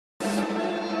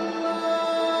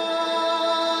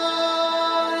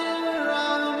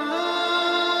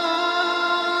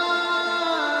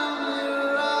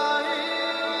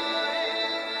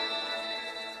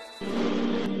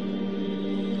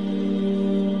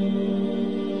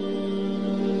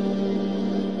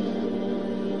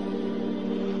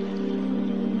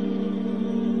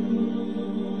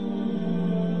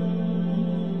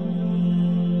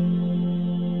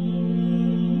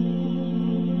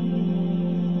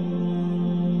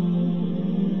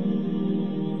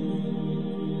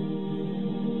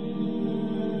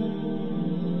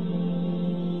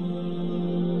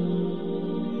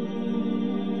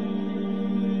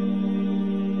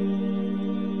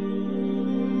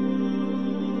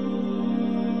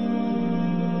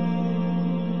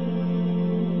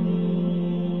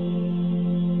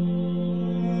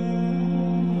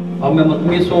अब मैं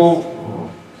मुतमिस हूँ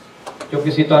जो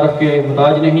किसी तारफ़ के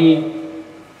मुताज नहीं।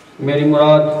 मेरी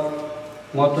मुराद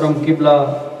मोहतरम किबला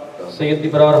सैयद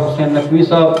इबरार हुसैन नकवी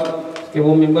साहब कि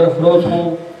वो मिंबर अफरोज़ हों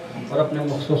और अपने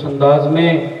मखसूस अंदाज में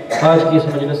आज की इस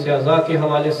मजलिस-ए-आज़ा के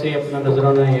हवाले से अपना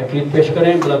नजराना अक़ीद पेश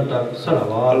करें। बुलंद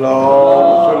सलावत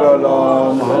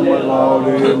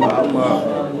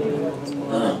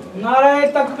नारे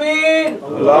तकबीर,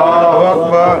 अल्लाहु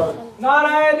अकबर,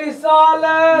 नारे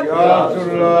रिसालत, या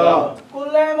रसूलल्लाह,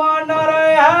 कुल्ले मान नारे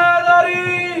हैदरी,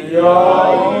 या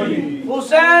अली,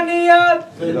 हुसैनियत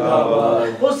जिंदाबाद,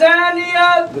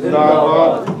 हुसैनियत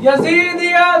जिंदाबाद,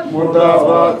 यजीदियत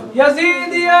मुर्दाबाद,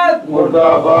 यजीदियत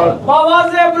मुर्दाबाद।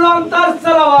 आवाज़े बुलंदतर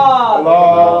सलावत।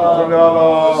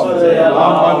 अल्लाहु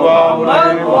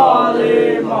मोहम्मद व आले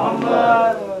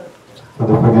Mohammad. For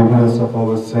the forgiveness of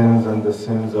our sins and the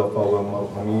sins of our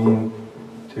marhameen,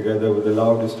 together with the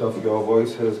loudest of your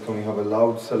voices, can we have a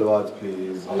loud salawat,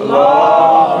 please?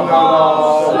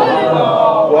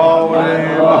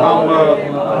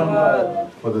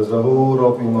 For the Zahur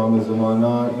of Imam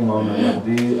Zamana, Imam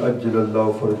Mahdi,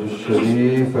 Ajjalallahu Faraj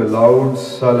Sharif, a loud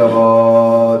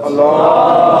salawat.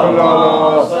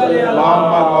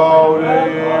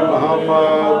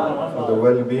 For the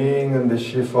well-being and the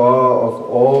shifa of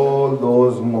all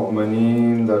those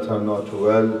mu'mineen that are not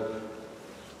well,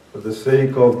 for the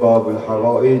sake of Bab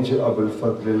al-Hawa'ij, Abul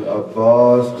Fadl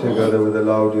al-Abbas, together with the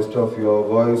loudest of your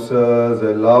voices,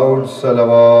 a loud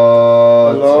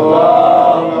salawat.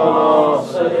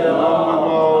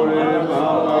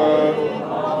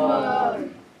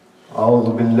 أعوذ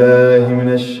بالله من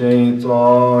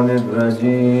الشيطان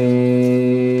الرجيم.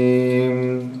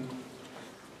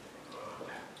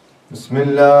 بسم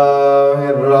الله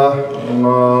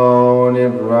الرحمن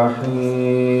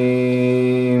الرحيم.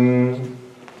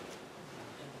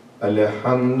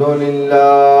 الحمد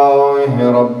لله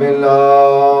رب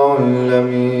العالمين.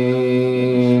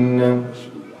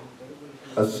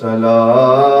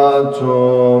 الصلاة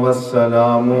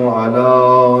والسلام على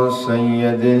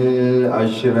سيد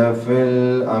الأشرف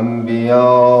الأنبياء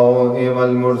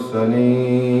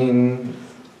والمرسلين،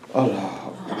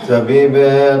 طبيب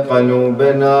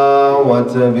قلوبنا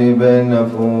وطبيب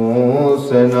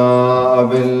نفوسنا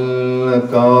أبي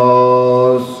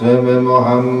القاسم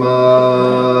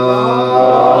محمد،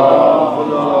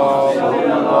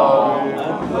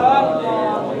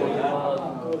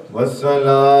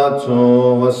 والصلاة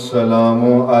والسلام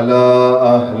على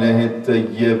أهله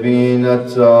الطيبين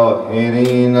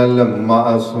الطاهرين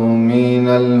المعصومين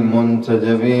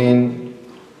المنتجبين،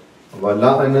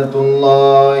 ولعنة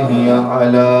الله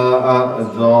على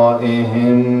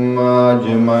أعدائهم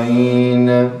أجمعين.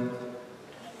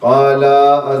 قال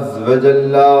عز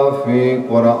وجل في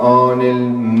قرآن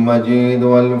المجيد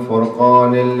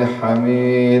والفرقان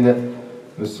الحميد: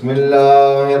 بسم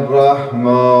الله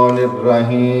الرحمن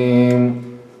الرحيم.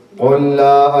 قل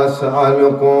لا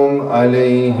أسألكم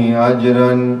عليه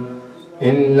أجرا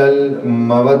إلا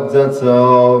المودة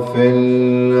في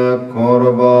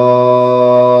القربى.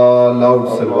 loud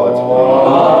salawat.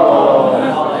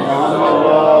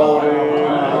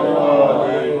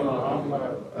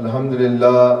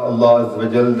 Alhamdulillah, Allah Azza wa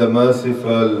Jal, the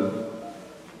Merciful,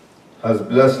 has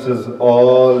blessed us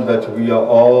all that we are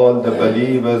all the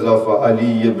believers of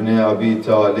Ali ibn Abi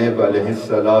Talib alayhi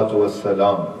salatu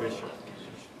wassalam.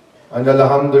 And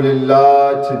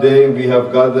Alhamdulillah, today we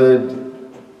have gathered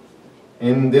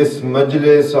in this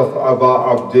majlis of Aba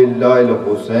Abdullah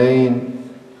al-Hussain,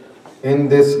 in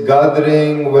this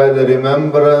gathering where the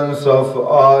remembrance of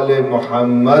Ali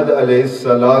Muhammad alayhi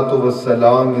salatu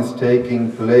wassalam is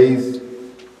taking place.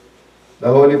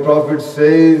 The Holy Prophet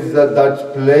says that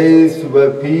that place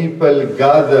where people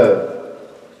gather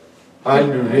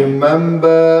and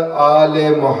remember Ali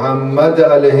Muhammad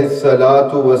alayhi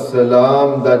salatu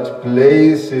wassalam, that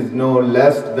place is no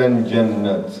less than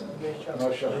Jannat.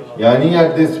 Yani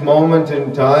at this moment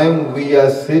in time we are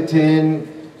sitting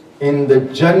in the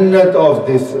Jannat of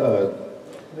this earth.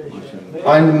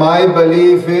 And my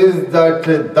belief is that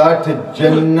that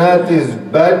Jannat is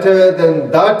better than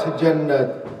that Jannat,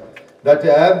 that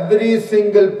every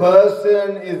single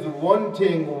person is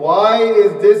wanting. Why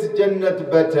is this Jannat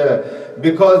better?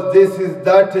 Because this is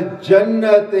that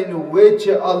Jannat in which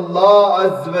Allah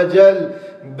Azza wa Jal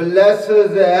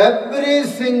blesses every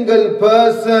single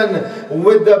person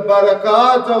with the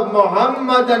barakat of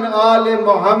Muhammad and Ali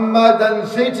Muhammad, and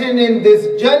sitting in this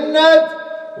Jannat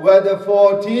where the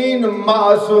 14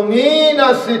 Ma'asumeen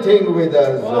are sitting with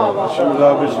us.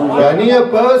 Yani a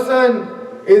person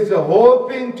is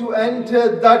hoping to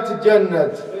enter that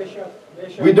Jannat.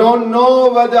 We don't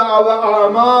know whether our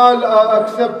a'mal are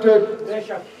accepted.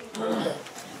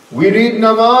 We read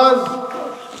namaz,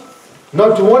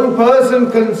 not one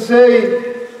person can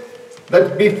say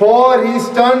that before he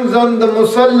stands on the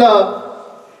musalla,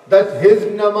 that his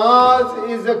namaz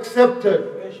is accepted.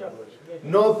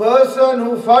 No person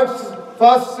who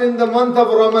fasts in the month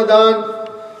of Ramadan,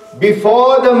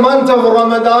 before the month of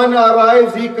Ramadan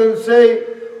arrives, he can say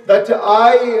that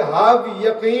I have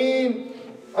yaqeen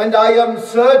and I am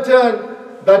certain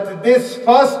that this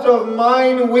fast of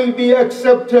mine will be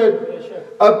accepted.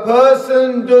 A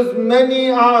person does many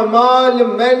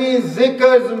a'mal, many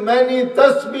zikrs, many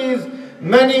tasbihs,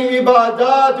 many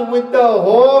ibadat with the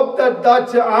hope that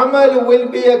that amal will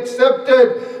be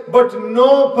accepted. But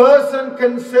no person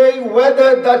can say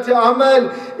whether that amal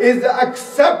is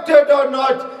accepted or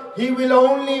not. He will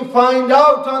only find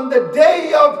out on the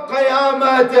day of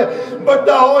Qiyamah. But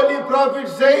the Holy Prophet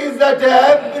says that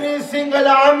every single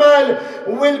amal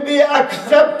will be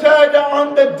accepted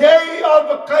on the day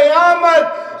of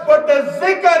Qiyamah. But the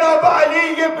zikr of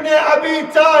Ali ibn Abi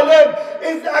Talib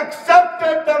is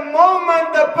accepted the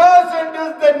moment the person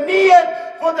does the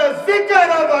niyat for the zikr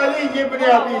of Ali ibn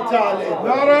Abi Talib.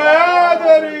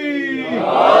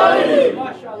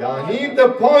 Yani the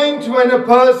point when a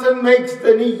person makes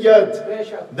the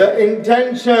niyat, the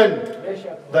intention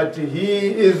that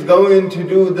he is going to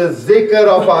do the zikr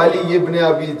of Ali ibn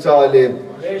Abi Talib,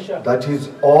 that is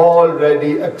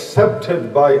already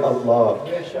accepted by Allah.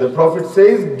 The Prophet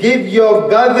says, give your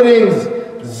gatherings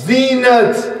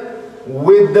zinat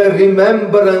with the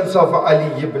remembrance of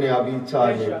Ali ibn Abi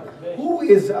Talib. Who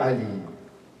is Ali?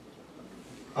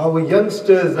 Our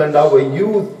youngsters and our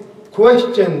youth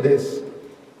question this.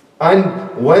 And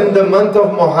when the month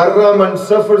of Muharram and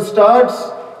Safar starts,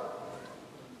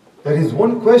 there is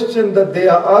one question that they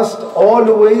are asked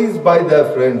always by their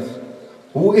friends.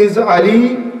 Who is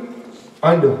Ali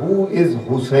and who is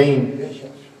Hussain?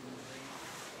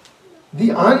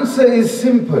 The answer is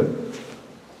simple.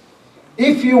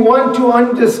 If you want to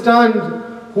understand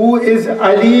who is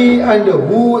Ali and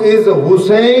who is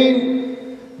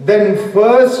Hussain, then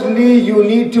firstly you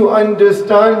need to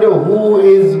understand who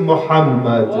is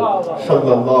Muhammad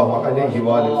sallallahu alayhi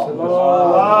wa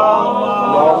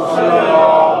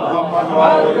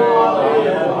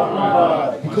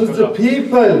sallam. Because the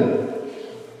people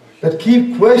that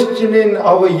keep questioning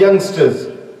our youngsters,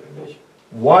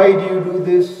 why do you do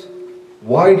this?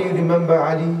 Why do you remember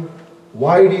Ali?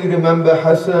 Why do you remember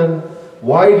Hassan?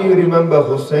 Why do you remember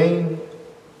Hussain?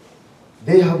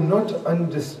 They have not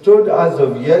understood as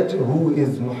of yet who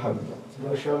is Muhammad.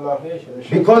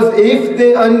 Because if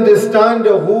they understand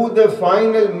who the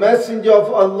final messenger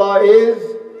of Allah is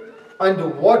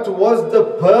and what was the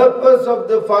purpose of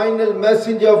the final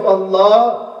messenger of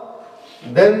Allah,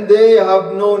 then they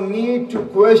have no need to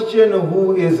question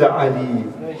who is Ali.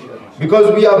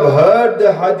 Because we have heard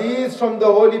the hadith from the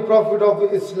Holy Prophet of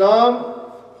Islam,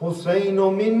 Hussainu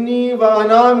minni wa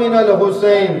ana min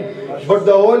al-Hussain. But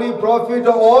the Holy Prophet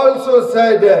also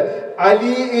said,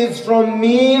 Ali is from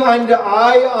me and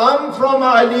I am from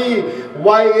Ali.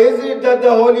 Why is it that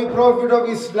the Holy Prophet of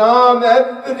Islam,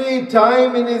 every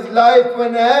time in his life,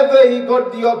 whenever he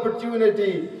got the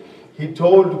opportunity, he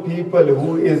told people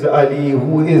who is Ali,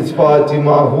 who is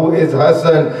Fatima, who is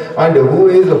Hassan, and who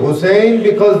is Hussain,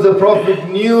 because the Prophet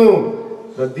knew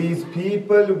that these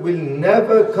people will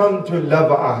never come to love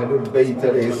Ahlul Bayt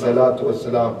alayhi salatu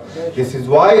wasalam. This is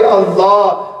why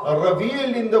Allah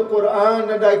revealed in the Quran,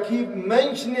 and I keep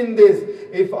mentioning this,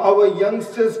 if our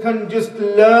youngsters can just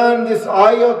learn this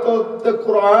ayat of the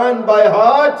Quran by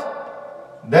heart,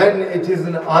 then it is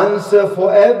an answer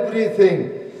for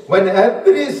everything. When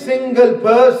every single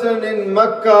person in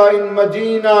Mecca, in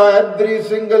Medina, every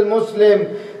single Muslim,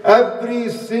 every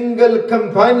single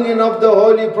companion of the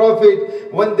Holy Prophet,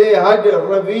 when they had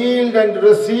revealed and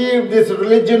received this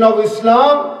religion of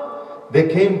Islam, they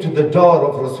came to the door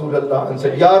of Rasulullah and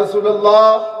said, Ya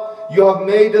Rasulullah, you have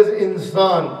made us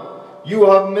insan, you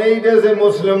have made us a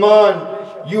Musliman,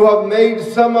 you have made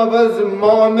some of us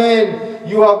mu'min,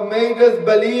 you have made us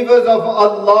believers of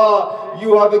Allah,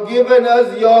 you have given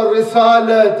us your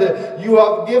risalat, you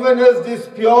have given us this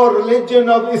pure religion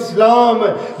of Islam,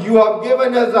 you have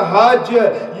given us a hajj,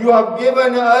 you have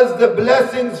given us the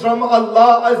blessings from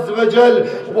Allah Azza wa Jal.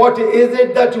 What is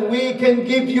it that we can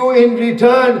give you in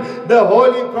return? The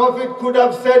Holy Prophet could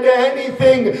have said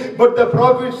anything, but the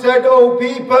Prophet said, oh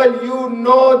people, you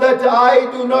know that I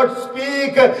do not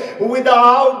speak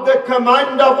without the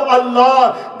command of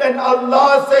Allah. Then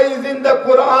Allah says in the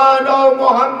Quran, oh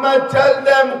Muhammad, tell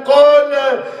them, قُلْ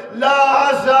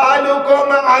لَا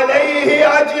أَسْأَلُكُمْ عَلَيْهِ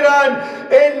أَجْرًا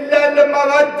إلا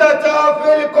المودة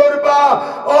في القربى.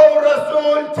 O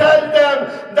Rasul, tell them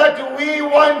that we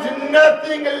want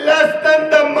nothing less than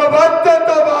the mawaddat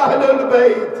of Ahlul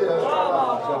Bayt.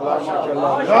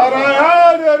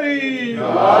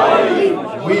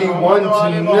 We want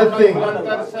nothing.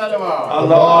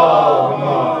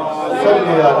 Allahumma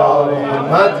salli ala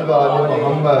Muhammad wa ala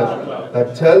Muhammad. That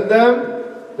tell them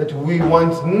that we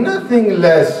want nothing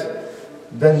less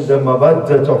than the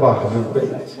mawaddat of Ahlul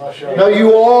Bayt. Now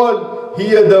you all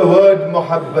hear the word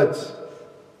muhabbat.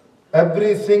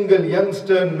 Every single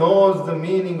youngster knows the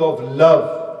meaning of love.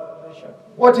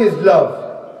 What is love?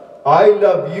 I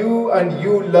love you and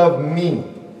you love me.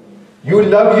 You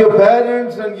love your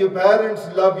parents and your parents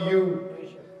love you.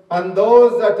 And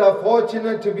those that are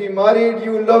fortunate to be married,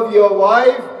 you love your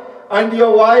wife and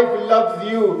your wife loves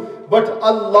you. But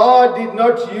Allah did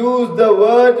not use the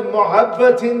word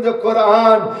muhabbat in the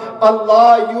Quran.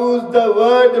 Allah used the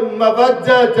word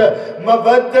mawaddat.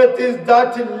 Mawaddat is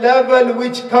that level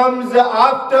which comes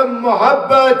after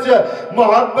muhabbat.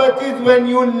 Muhabbat is when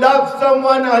you love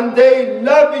someone and they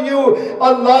love you.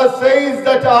 Allah says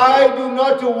that I do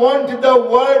not want the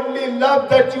worldly love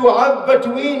that you have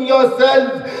between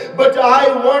yourselves, but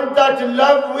I want that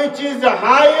love which is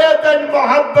higher than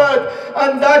muhabbat.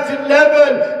 And that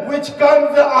level which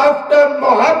comes after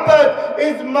muhabbat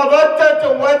is mawaddat.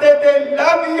 Whether they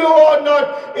love you or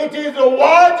not, it is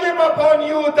wajib upon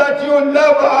you that you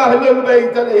love Ahlul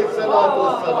Bayt alayhi salatu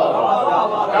wassalam.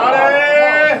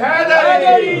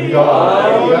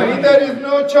 There is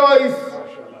no choice.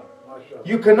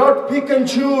 You cannot pick and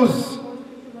choose.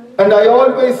 And I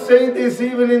always say this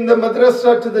even in the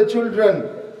madrasa to the children,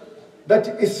 that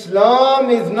Islam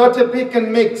is not a pick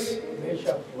and mix.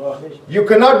 You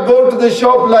cannot go to the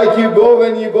shop like you go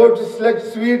when you go to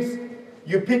select sweets.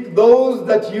 You pick those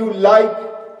that you like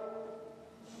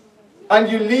and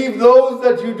you leave those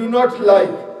that you do not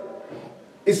like.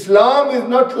 Islam is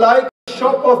not like a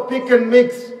shop of pick and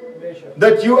mix,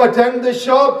 that you attend the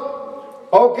shop,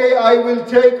 okay, I will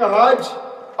take a Hajj,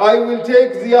 I will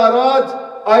take ziyarat,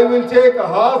 I will take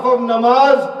half of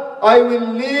namaz, I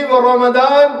will leave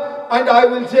Ramadan, and I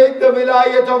will take the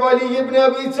wilayat of Ali ibn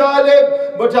Abi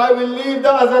Talib, but I will leave the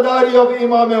azadari of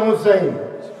Imam Hussain.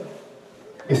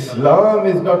 Islam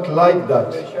is not like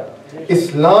that.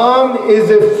 Islam is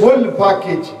a full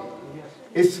package.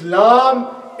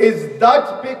 Islam is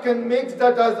that pick and mix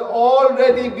that has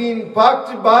already been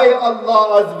packed by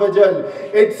Allah Azza wa Jal.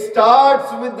 It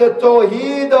starts with the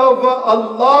Tawheed of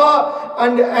Allah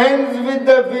and ends with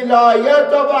the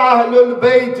Vilayat of Ahlul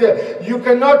Bayt. You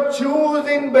cannot choose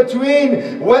in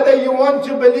between whether you want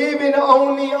to believe in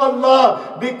only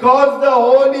Allah, because the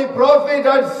Holy Prophet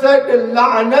had said,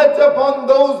 La'nat upon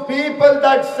those people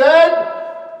that said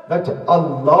that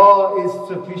Allah is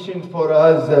sufficient for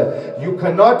us. You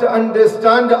cannot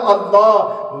understand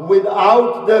Allah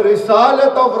without the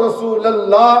risalat of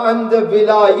Rasulullah and the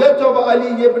vilayat of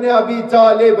Ali ibn Abi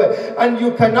Talib. And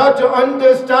you cannot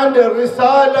understand the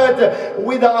risalat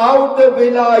without the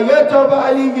vilayat of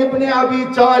Ali ibn Abi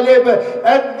Talib.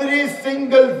 Every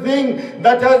single thing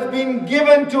that has been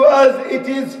given to us, it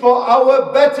is for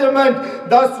our betterment.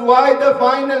 That's why the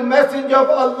final messenger of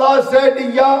Allah said,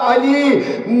 Ya Ali,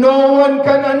 no one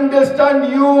can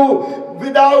understand you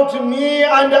without me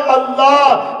and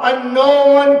Allah, and no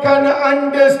one can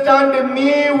understand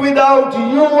me without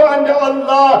you and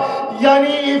Allah.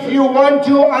 Yani, if you want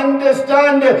to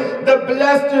understand the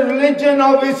blessed religion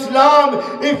of Islam,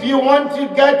 if you want to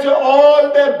get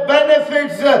all the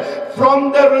benefits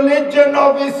from the religion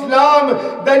of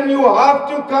Islam, then you have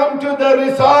to come to the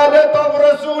risalat of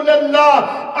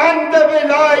Rasulullah and the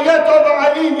vilayat of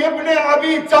Ali ibn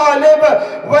Abi Talib.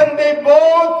 When they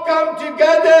both come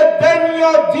together, then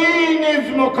your deen is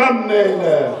mukammil.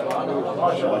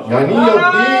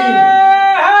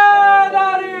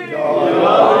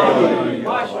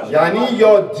 Yani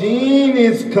your deen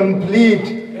is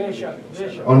complete.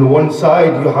 On one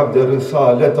side you have the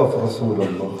risalat of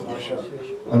Rasulullah.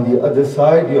 On the other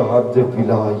side you have the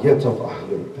vilayat of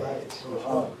Ahlul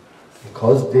Bayt.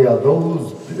 Because they are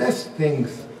those blessed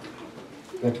things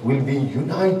that will be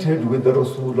united with the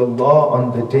Rasulullah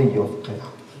on the day of Qiyamah.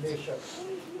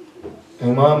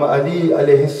 Imam Ali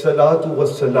alayhi salatu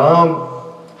wassalam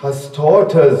has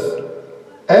taught us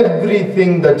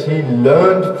everything that he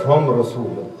learned from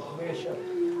Rasulullah.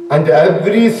 And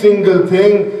every single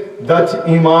thing that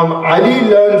Imam Ali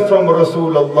learned from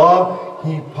Rasulullah,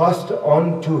 he passed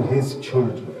on to his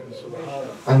children.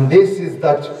 And this is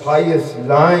that pious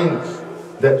line,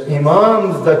 the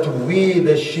Imams that we,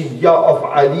 the Shia of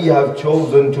Ali, have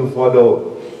chosen to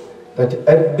follow. That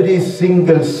every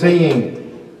single saying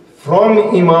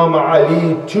from Imam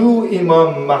Ali to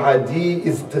Imam Mahdi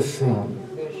is the same.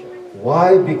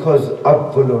 Why? Because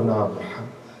Awwaluna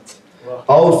Muhammad,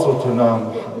 Awsatuna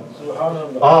Muhammad,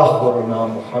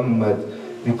 Akhiruna Muhammad.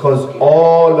 Because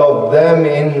all of them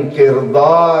in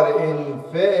Kirdar, in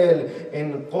Fi'l,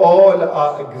 in Qawl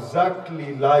are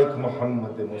exactly like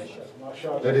Muhammad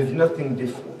Mustafa. There is nothing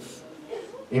different.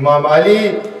 Imam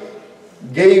Ali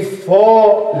gave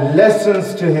 4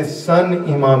 lessons to his son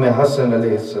Imam Hassan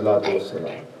alayhi salatu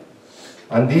wasalam.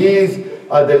 And these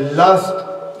are the last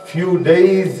few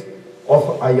days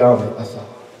of Ayam-e-Aza.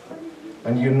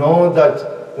 And you know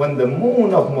that when the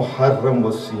moon of Muharram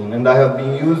was seen, and I have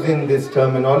been using this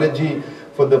terminology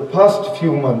for the past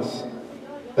few months,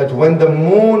 that when the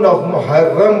moon of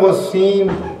Muharram was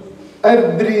seen,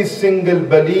 every single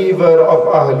believer of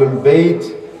Ahlul Bayt,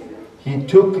 he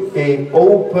took an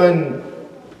open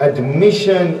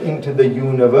admission into the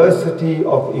University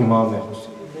of Imam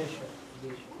Hussain.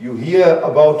 You hear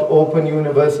about Open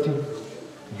University,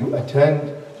 you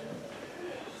attend.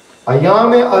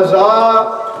 Ayam-e-Aza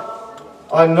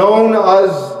are known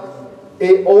as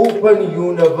an open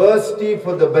university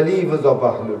for the believers of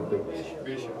Ahlul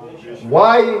Bayt.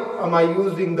 Why am I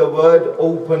using the word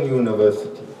open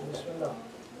university?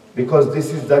 Because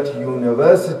this is that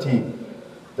university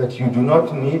that you do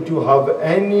not need to have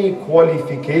any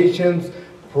qualifications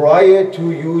prior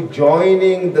to you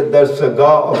joining the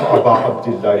Darsagah of Aba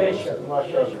Abdullah.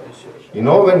 You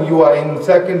know, when you are in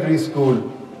secondary school,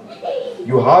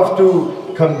 you have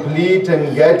to complete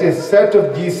and get a set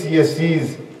of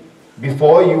GCSEs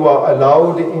before you are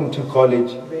allowed into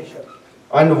college.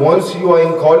 And once you are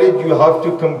in college, you have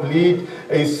to complete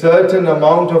a certain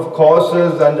amount of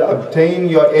courses and obtain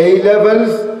your A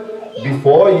levels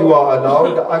before you are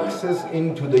allowed access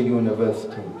into the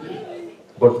university.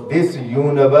 But this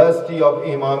University of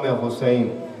Imam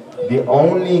Hussain, the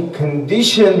only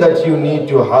condition that you need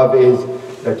to have is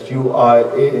that you are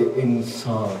an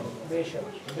insan,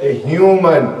 a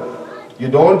human. You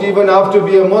don't even have to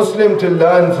be a Muslim to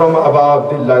learn from Abu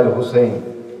Abdullah al-Hussain.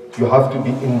 You have to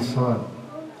be insan.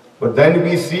 But then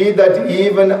we see that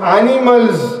even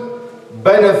animals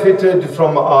benefited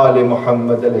from Ali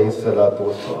Muhammad alayhi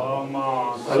salatu wasalam.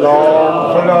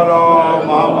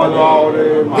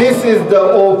 This is the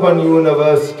open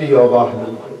university of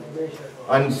Ahlul.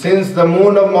 And since the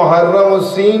moon of Muharram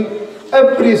was seen,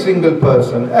 every single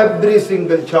person, every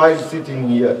single child sitting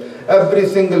here, every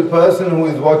single person who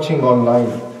is watching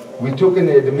online, we took an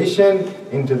admission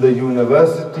into the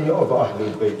University of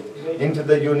Ahlul Bayt, into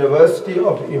the University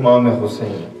of Imam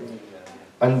Hussain.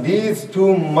 And these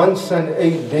 2 months and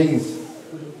 8 days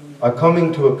are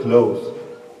coming to a close.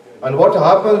 And what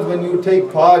happens when you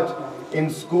take part in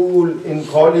school, in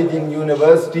college, in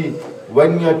university,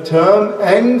 when your term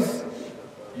ends,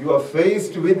 you are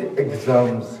faced with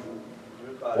exams.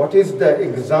 What is the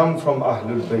exam from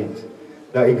Ahlul Bayt?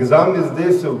 The exam is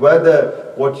this: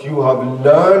 whether what you have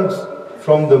learned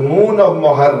from the moon of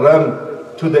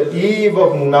Muharram to the eve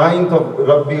of 9th of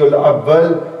Rabiul Awwal,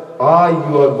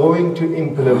 you are going to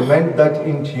implement that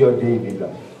into your daily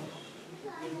life.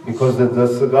 Because the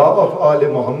Darsagah of Ali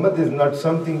Muhammad is not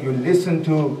something you listen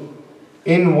to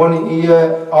in one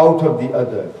ear, out of the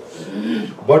other.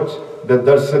 But the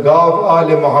Darsagah of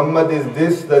Ali Muhammad is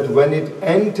this, that when it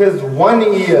enters one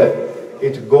ear,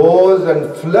 it goes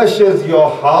and flushes your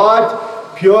heart,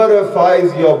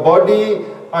 purifies your body,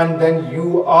 and then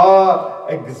you are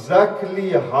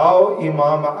exactly how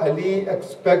Imam Ali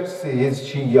expects his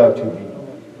Shia to be.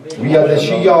 We are the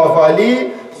Shia of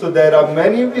Ali, so there are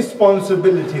many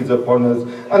responsibilities upon us.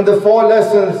 And the 4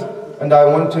 lessons, and I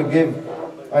want to give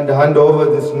and hand over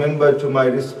this minbar to my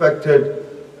respected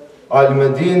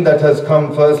Al-Madin that has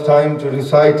come first time to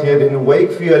recite here in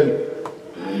Wakefield.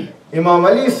 Imam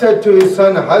Ali said to his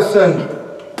son Hassan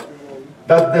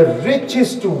that the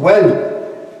richest wealth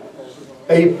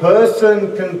a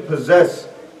person can possess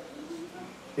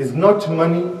is not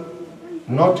money,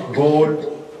 not gold,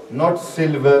 not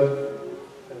silver.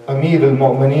 Amir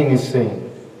al-Mu'mineen is saying,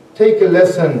 take a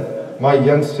lesson, my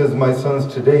youngsters, my sons,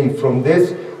 today from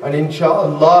this, and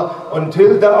inshallah,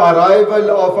 until the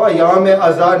arrival of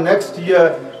Ayam-e-Aza next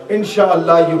year,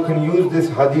 inshallah, you can use this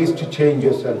hadith to change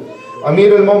yourself.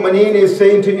 Amir al-Mu'mineen is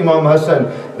saying to Imam Hassan,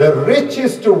 the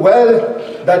richest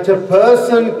wealth that a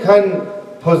person can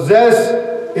possess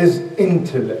is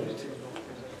intellect,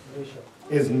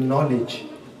 is knowledge.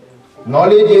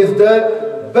 Knowledge is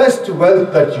the best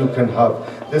wealth that you can have.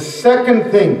 The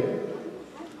second thing,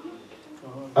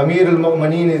 Amir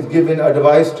al-Mu'mineen is giving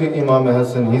advice to Imam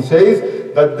Hassan. He says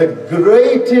that the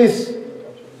greatest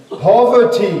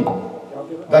poverty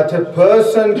that a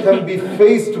person can be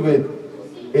faced with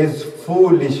is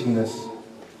foolishness.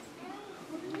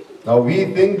 Now we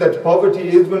think that poverty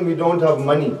is when we don't have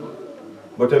money.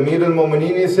 But Amir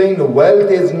al-Mu'mineen is saying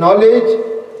wealth is knowledge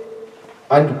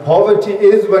and poverty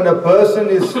is when a person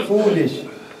is foolish,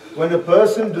 when a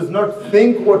person does not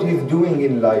think what he's doing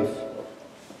in life.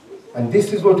 And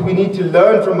this is what we need to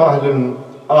learn from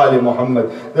Ali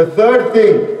Muhammad. The third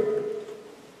thing,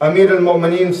 Amir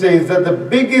al-Mu'mineen says that the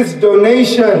biggest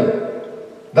donation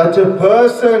that a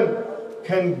person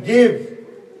can give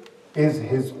is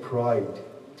his pride.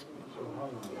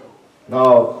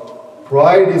 Now,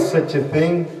 pride is such a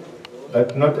thing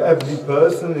that not every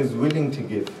person is willing to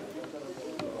give.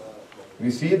 We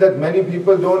see that many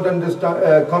people don't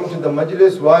understand, come to the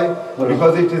majlis. Why?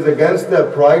 Because it is against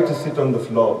their pride to sit on the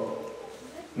floor.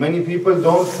 Many people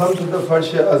don't come to the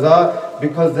Majlis-e-Aza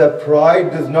because their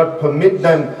pride does not permit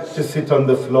them to sit on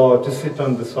the floor, to sit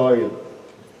on the soil.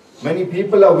 Many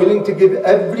people are willing to give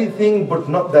everything but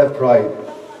not their pride.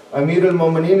 Amir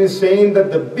al-Mu'mineen is saying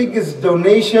that the biggest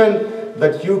donation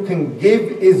that you can give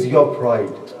is your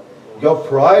pride. Your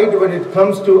pride when it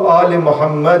comes to Ali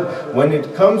Muhammad, when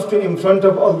it comes to in front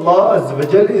of Allah Azza wa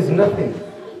Jal is nothing.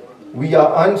 We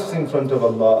are ants in front of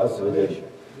Allah Azza wa Jal.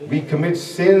 We commit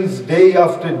sins day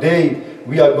after day.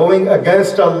 We are going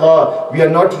against Allah. We are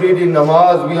not reading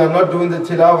namaz. We are not doing the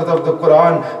tilawat of the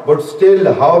Quran. But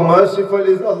still, how merciful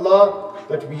is Allah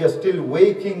that we are still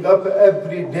waking up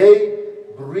every day,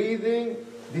 breathing.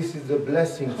 This is a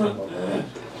blessing from Allah.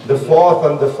 The fourth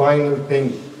and the final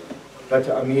thing that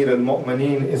Amir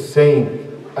al-Mu'mineen is saying,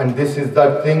 and this is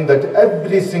that thing that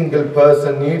every single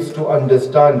person needs to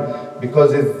understand,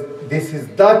 because this is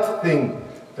that thing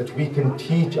that we can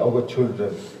teach our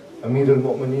children. Amir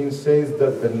al-Mu'mineen says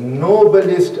that the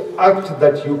noblest act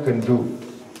that you can do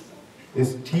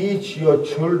is teach your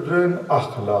children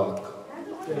akhlaq.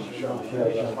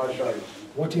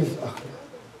 What is akhlaq?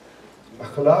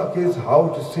 Akhlaq is how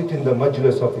to sit in the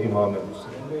majlis of Imam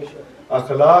Hussain.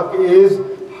 Akhlaq is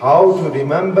how to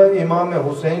remember Imam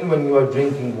Hussain when you are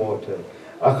drinking water.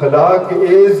 Akhlaq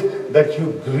is that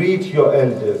you greet your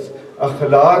elders.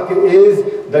 Akhlaq is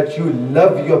that you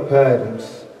love your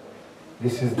parents.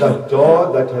 This is the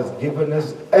door that has given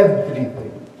us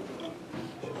everything.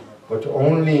 But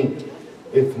only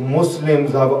if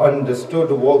Muslims have understood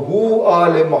who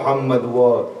Ali Muhammad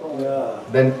were,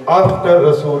 then after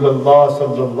Rasulullah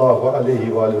sallallahu alayhi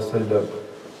wa sallam,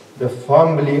 the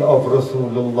family of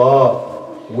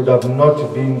Rasulullah would have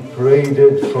not been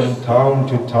paraded from town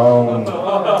to town,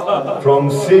 from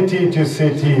city to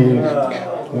city.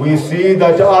 We see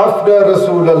that after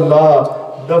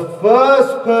Rasulullah, the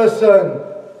first person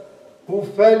who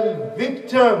fell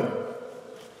victim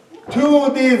to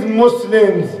these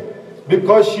Muslims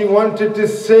because she wanted to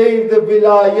save the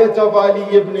vilayat of Ali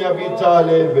ibn Abi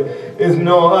Talib is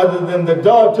no other than the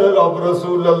daughter of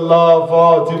Rasulullah,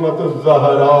 Fatima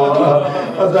al-Zahra.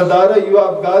 Azadara, you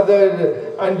have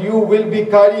gathered and you will be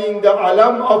carrying the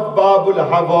alam of Babul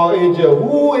Hawaij.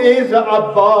 Who is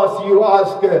Abbas? You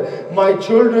ask my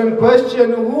children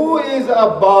question, who is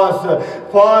Abbas?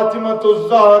 Fatima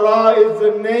al-Zahra is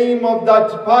the name of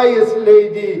that pious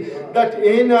lady that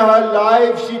in her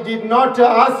life she did not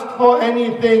ask for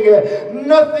anything,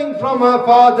 nothing from her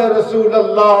father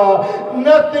Rasulullah,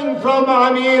 nothing from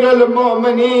Amir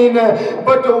al-Mu'mineen.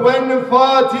 But when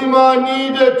Fatima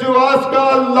needed to ask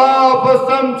Allah for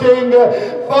something,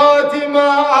 Fatima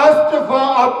asked for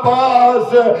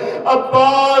Abbas.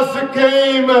 Abbas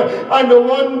came, and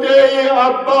one day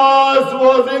Abbas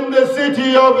was in the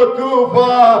city of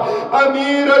Kufa.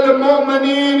 Amir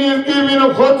al-Mu'mineen is giving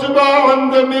khutbah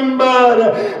on the mimbar,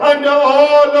 and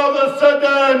all of a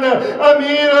sudden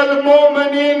Amir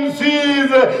al-Mu'mineen sees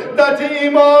that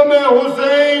Imam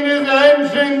Hussain is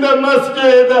entering the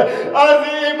masjid. As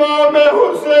Imam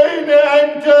Hussain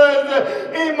enters,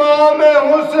 Imam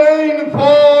Hussain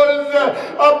falls.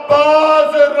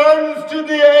 Abbas runs to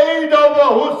the aid of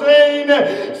Hussain.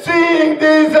 Seeing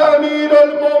this, Amir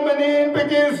al-Mu'mineen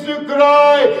begins to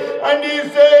cry, and he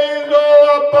says,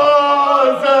 "Oh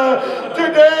Abbas,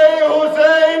 today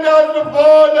Hussain has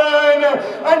fallen,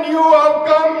 and you have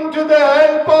come to the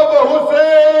help of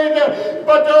Hussain.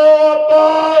 But oh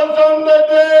Abbas, on the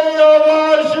day of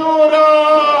Ashura,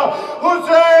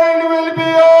 Hussain will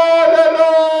be all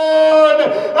alone,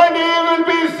 and he will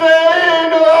be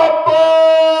saying,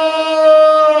 Abbas,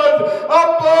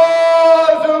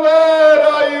 Abbas, where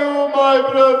are you, my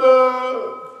brother?"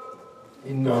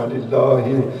 Inna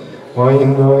lillahi wa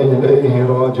inna ilayhi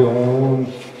raji'un.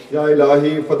 Ya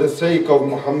Ilahi, for the sake of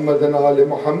Muhammad and Ali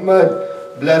Muhammad,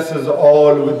 bless us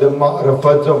all with the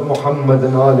ma'rifat of Muhammad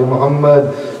and Ali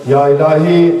Muhammad. Ya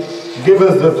Ilahi, give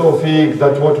us the tawfiq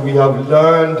that what we have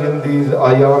learned in these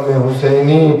ayam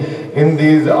Hussaini, in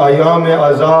these ayam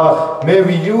Aza, may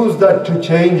we use that to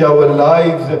change our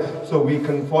lives so we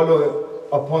can follow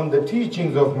upon the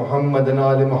teachings of Muhammad and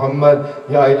Ali Muhammad.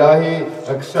 Ya Ilahi,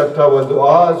 accept our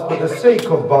du'as for the sake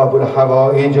of Babul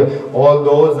Hawaij. All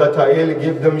those that are ill,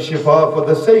 give them shifa for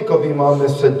the sake of Imam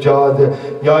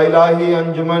al-Sajjad. Ya Ilahi,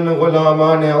 Anjuman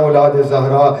Ghulaman Aulad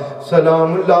Zahra,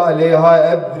 Salamullah Alayha,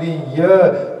 every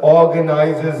year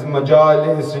organizes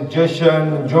majalis,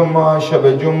 jashan, Jummah, Shab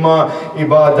Jummah,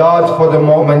 ibadat for the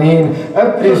mu'mineen.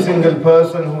 Every single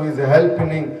person who is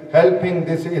helping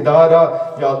this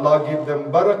idara, Ya Allah, give them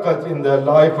barakat in their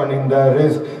life and in their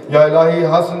rizq. Ya Ilahi,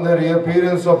 hasten the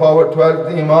reappearance of our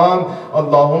 12th Imam.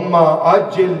 Allahumma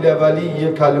ajil li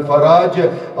waliyyika al-faraj.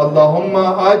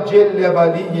 Allahumma ajil li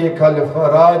waliyyika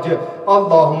al-faraj.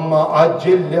 Allahumma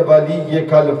ajil li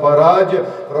waliyyika al-faraj.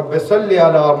 Rabbi salli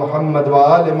ala Muhammad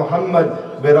wa ali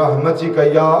Muhammad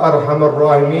birahmatika ya arhamar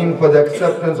rahimin, for the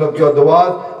acceptance of your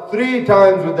du'as. 3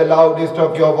 times with the loudest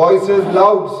of your voices.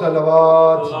 Loud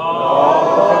salawat.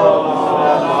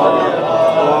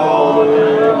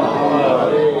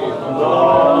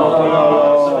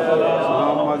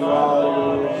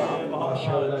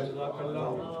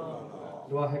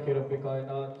 दुआ है कि रब्बे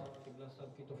कायनात सब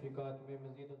की तौफीकात में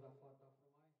मज़ीद